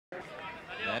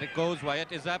There it goes,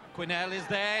 Wyatt is up, Quinnell is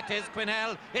there, it is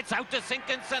Quinnell, it's out to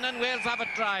Sinkinson and Wales have a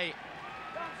try.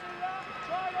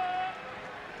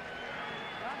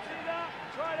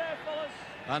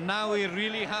 And now we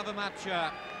really have a match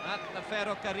at the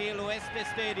Ferrocarril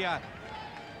Oeste Stadia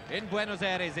in Buenos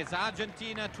Aires. It's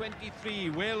Argentina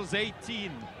 23, Wales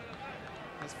 18.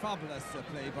 It's fabulous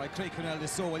play by Craig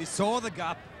Quinnell. He saw the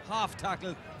gap, half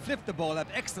tackle, flipped the ball up,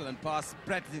 excellent pass.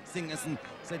 Brett Sinkinson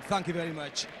said thank you very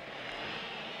much.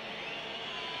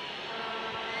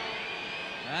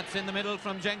 That's in the middle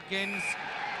from Jenkins.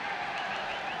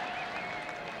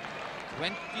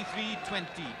 23-20.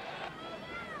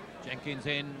 Jenkins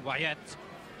in, Wyatt,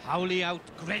 Howley out,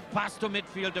 great pass to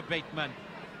midfield to Bateman.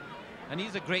 And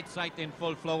he's a great sight in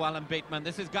full flow, Alan Bateman.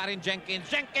 This is Garin Jenkins,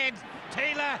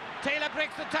 Taylor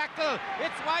breaks the tackle,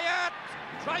 it's Wyatt!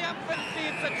 Triumphantly,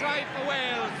 it's a try for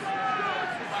Wales.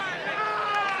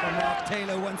 For Mark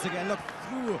Taylor once again, look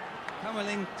through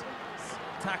Hammerling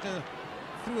tackle,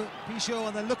 through Pichot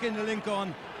and then look in the link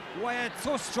on. Wyatt,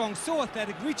 so strong, so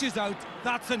athletic, reaches out,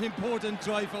 that's an important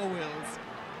try for Wales.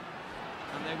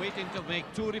 And they're waiting to make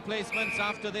two replacements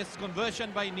after this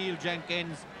conversion by Neil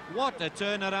Jenkins. What a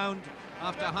turnaround.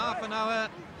 After half an hour,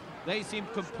 they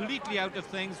seemed completely out of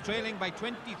things, trailing by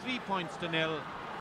 23 points to 0.